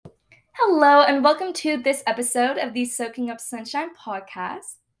Hello, and welcome to this episode of the Soaking Up Sunshine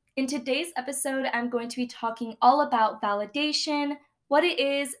podcast. In today's episode, I'm going to be talking all about validation, what it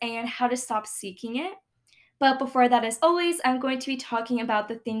is, and how to stop seeking it. But before that, as always, I'm going to be talking about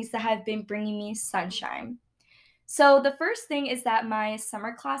the things that have been bringing me sunshine. So, the first thing is that my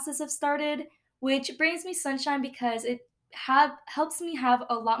summer classes have started, which brings me sunshine because it helps me have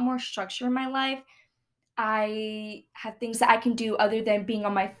a lot more structure in my life. I have things that I can do other than being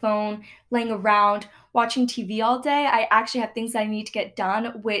on my phone, laying around, watching TV all day. I actually have things that I need to get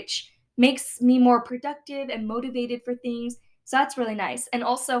done, which makes me more productive and motivated for things. So that's really nice. And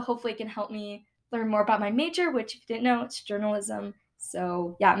also, hopefully, it can help me learn more about my major, which, if you didn't know, it's journalism.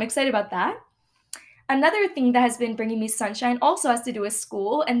 So, yeah, I'm excited about that. Another thing that has been bringing me sunshine also has to do with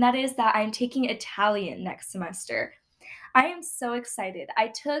school, and that is that I'm taking Italian next semester. I am so excited. I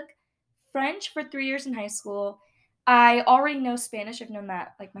took French for 3 years in high school. I already know Spanish, I've known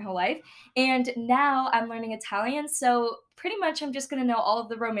that, like, my whole life, and now I'm learning Italian, so pretty much I'm just gonna know all of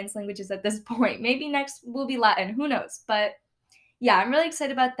the Romance languages at this point. Maybe next will be Latin, who knows? But, yeah, I'm really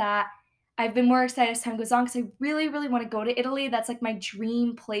excited about that. I've been more excited as time goes on because I really, really wanna go to Italy. That's, like, my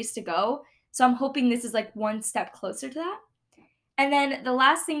dream place to go, so I'm hoping this is, like, one step closer to that. And then the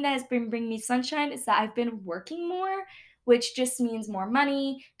last thing that has been bringing me sunshine is that I've been working more, which just means more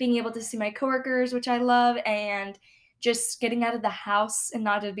money, being able to see my coworkers, which I love, and just getting out of the house and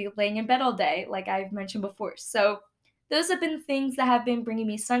not to be laying in bed all day, like I've mentioned before. So, those have been things that have been bringing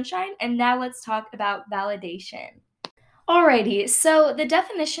me sunshine. And now let's talk about validation. Alrighty, so the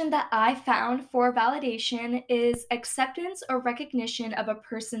definition that I found for validation is acceptance or recognition of a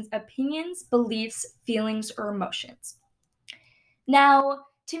person's opinions, beliefs, feelings, or emotions. Now,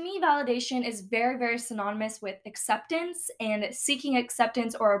 to me, validation is very, very synonymous with acceptance and seeking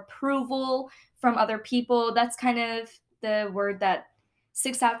acceptance or approval from other people. That's kind of the word that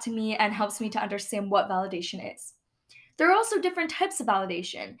sticks out to me and helps me to understand what validation is. There are also different types of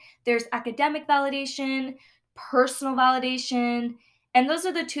validation. There's academic validation, personal validation, and those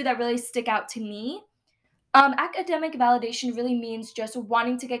are the two that really stick out to me. Academic validation really means just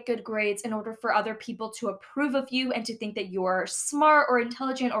wanting to get good grades in order for other people to approve of you and to think that you're smart or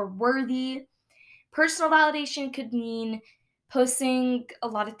intelligent or worthy. Personal validation could mean posting a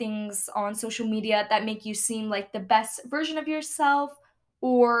lot of things on social media that make you seem like the best version of yourself,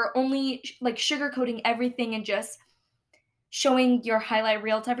 or only like sugarcoating everything and just showing your highlight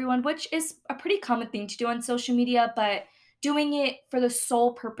reel to everyone, which is a pretty common thing to do on social media, but doing it for the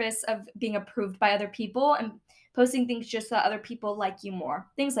sole purpose of being approved by other people and posting things just so that other people like you more,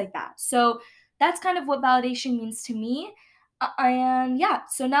 things like that. So that's kind of what validation means to me. And yeah,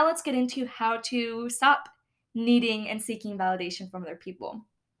 so now let's get into how to stop needing and seeking validation from other people.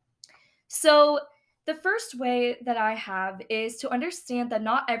 So, the first way that I have is to understand that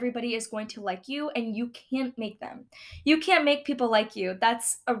not everybody is going to like you and you can't make them. You can't make people like you.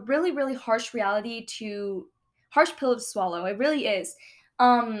 That's a really, really harsh pill to swallow. It really is.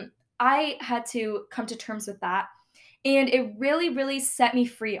 I had to come to terms with that. And it really, really set me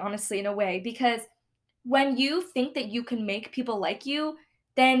free, honestly, in a way, because when you think that you can make people like you,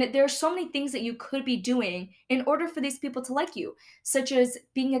 then there are so many things that you could be doing in order for these people to like you, such as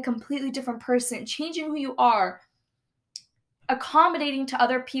being a completely different person, changing who you are, accommodating to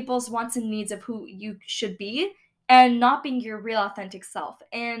other people's wants and needs of who you should be, and not being your real authentic self.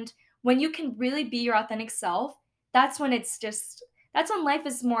 And when you can really be your authentic self, that's when that's when life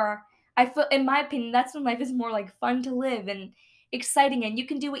is more, I feel, in my opinion, that's when life is more like fun to live and exciting, and you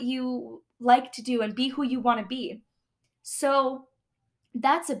can do what you like to do and be who you want to be. So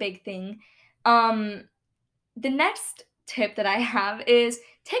that's a big thing. Um, the next tip that I have is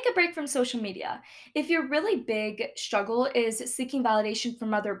take a break from social media. If your really big struggle is seeking validation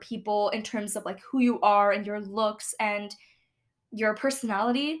from other people in terms of like who you are and your looks and your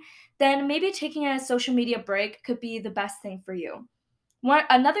personality, then maybe taking a social media break could be the best thing for you.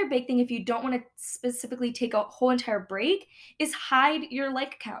 Another big thing, if you don't want to specifically take a whole entire break, is hide your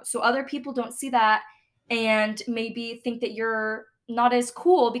like account so other people don't see that and maybe think that you're not as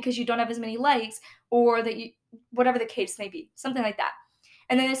cool because you don't have as many likes, or that you, whatever the case may be, something like that.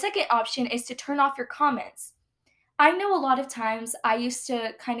 And then the second option is to turn off your comments. I know a lot of times I used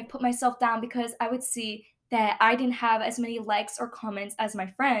to kind of put myself down because I would see that I didn't have as many likes or comments as my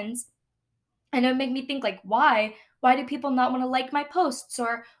friends, and it would make me think like, why? Why do people not want to like my posts?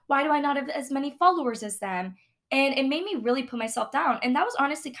 Or why do I not have as many followers as them? And it made me really put myself down. And that was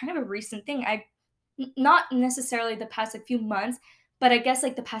honestly kind of a recent thing. Not necessarily the past like few months, but I guess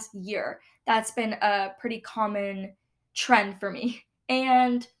like the past year. That's been a pretty common trend for me.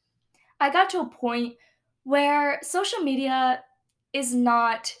 And I got to a point where social media, it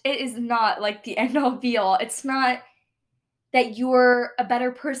is not like the end all be all. It's not that you're a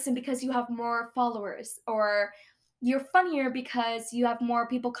better person because you have more followers, or you're funnier because you have more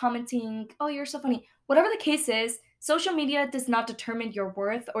people commenting, "Oh, you're so funny." Whatever the case is, social media does not determine your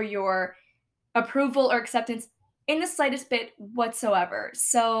worth or your approval or acceptance in the slightest bit whatsoever.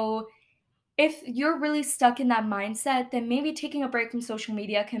 So, if you're really stuck in that mindset, then maybe taking a break from social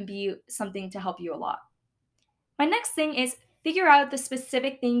media can be something to help you a lot. My next thing is figure out the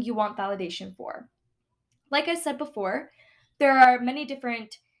specific thing you want validation for. Like I said before, there are many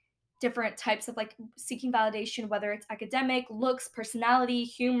different types of like seeking validation, whether it's academic, looks, personality,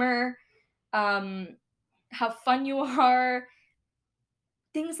 humor, um, how fun you are,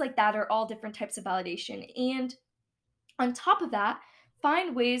 things like that are all different types of validation. And on top of that,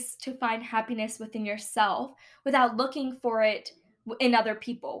 find ways to find happiness within yourself without looking for it in other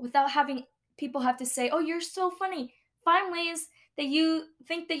people, without having people have to say, "Oh, you're so funny." Find ways that you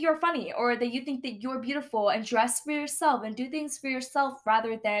think that you're funny or that you think that you're beautiful, and dress for yourself and do things for yourself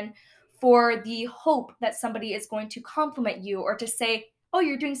rather than for the hope that somebody is going to compliment you or to say, "Oh,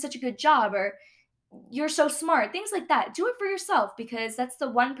 you're doing such a good job," or "You're so smart," things like that. Do it for yourself because that's the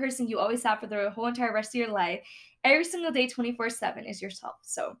one person you always have for the whole entire rest of your life. Every single day, 24/7 is yourself.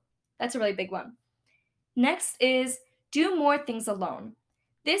 So that's a really big one. Next is do more things alone.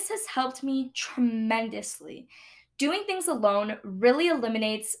 This has helped me tremendously. Doing things alone really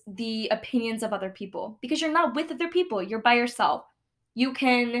eliminates the opinions of other people because you're not with other people, you're by yourself. You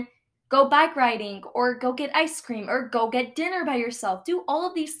can go bike riding or go get ice cream or go get dinner by yourself. Do all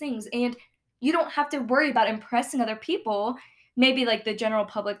of these things and you don't have to worry about impressing other people, maybe like the general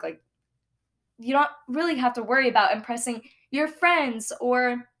public. Like, you don't really have to worry about impressing your friends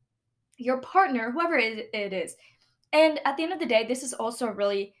or your partner, whoever it is. And at the end of the day, this is also a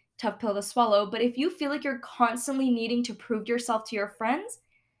really tough pill to swallow. But if you feel like you're constantly needing to prove yourself to your friends,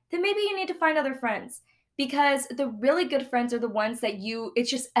 then maybe you need to find other friends, because the really good friends are the ones that it's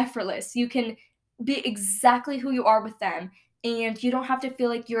just effortless. You can be exactly who you are with them, and you don't have to feel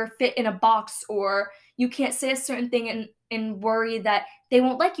like you're fit in a box or you can't say a certain thing and worry that they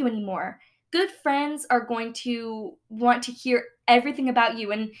won't like you anymore. Good friends are going to want to hear everything about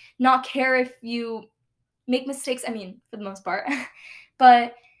you and not care if you make mistakes, I mean, for the most part.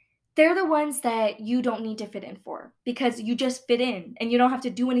 But they're the ones that you don't need to fit in for because you just fit in and you don't have to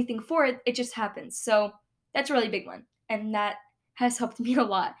do anything for it. It just happens. So that's a really big one. And that has helped me a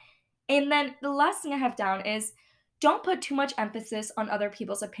lot. And then the last thing I have down is don't put too much emphasis on other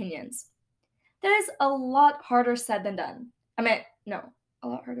people's opinions. That is a lot harder said than done. I mean, no, a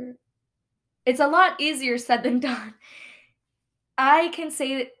lot harder. It's a lot easier said than done. I can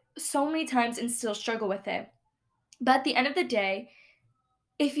say it so many times and still struggle with it. But at the end of the day,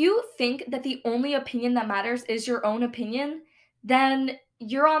 if you think that the only opinion that matters is your own opinion, then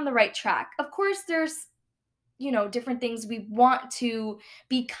you're on the right track. Of course, there's, different things. We want to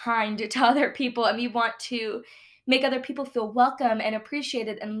be kind to other people and we want to make other people feel welcome and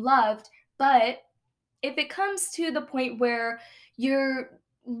appreciated and loved. But if it comes to the point where you're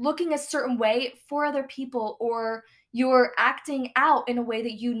looking a certain way for other people or you're acting out in a way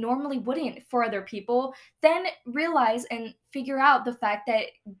that you normally wouldn't for other people, then realize and figure out the fact that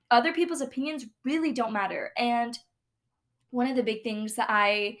other people's opinions really don't matter. And one of the big things that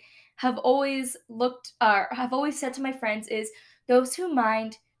I have always said to my friends is those who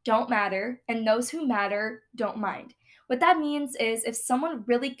mind don't matter and those who matter don't mind. What that means is if someone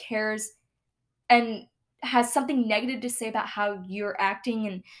really cares and has something negative to say about how you're acting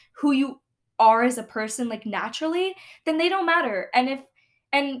and who you are as a person, like, naturally, then they don't matter. And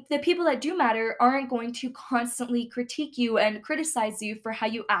the people that do matter aren't going to constantly critique you and criticize you for how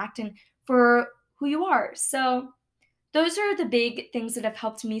you act and for who you are. So those are the big things that have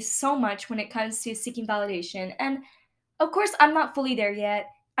helped me so much when it comes to seeking validation. And of course, I'm not fully there yet.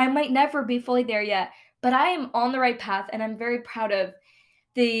 I might never be fully there yet, but I am on the right path and I'm very proud of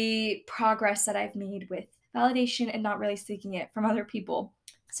the progress that I've made with validation and not really seeking it from other people.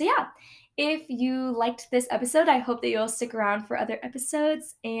 So, yeah, if you liked this episode, I hope that you'll stick around for other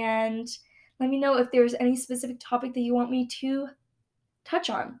episodes and let me know if there's any specific topic that you want me to touch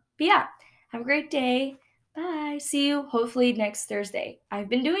on. But yeah, have a great day. Bye. See you hopefully next Thursday. I've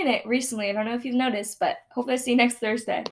been doing it recently. I don't know if you've noticed, but hopefully I see you next Thursday.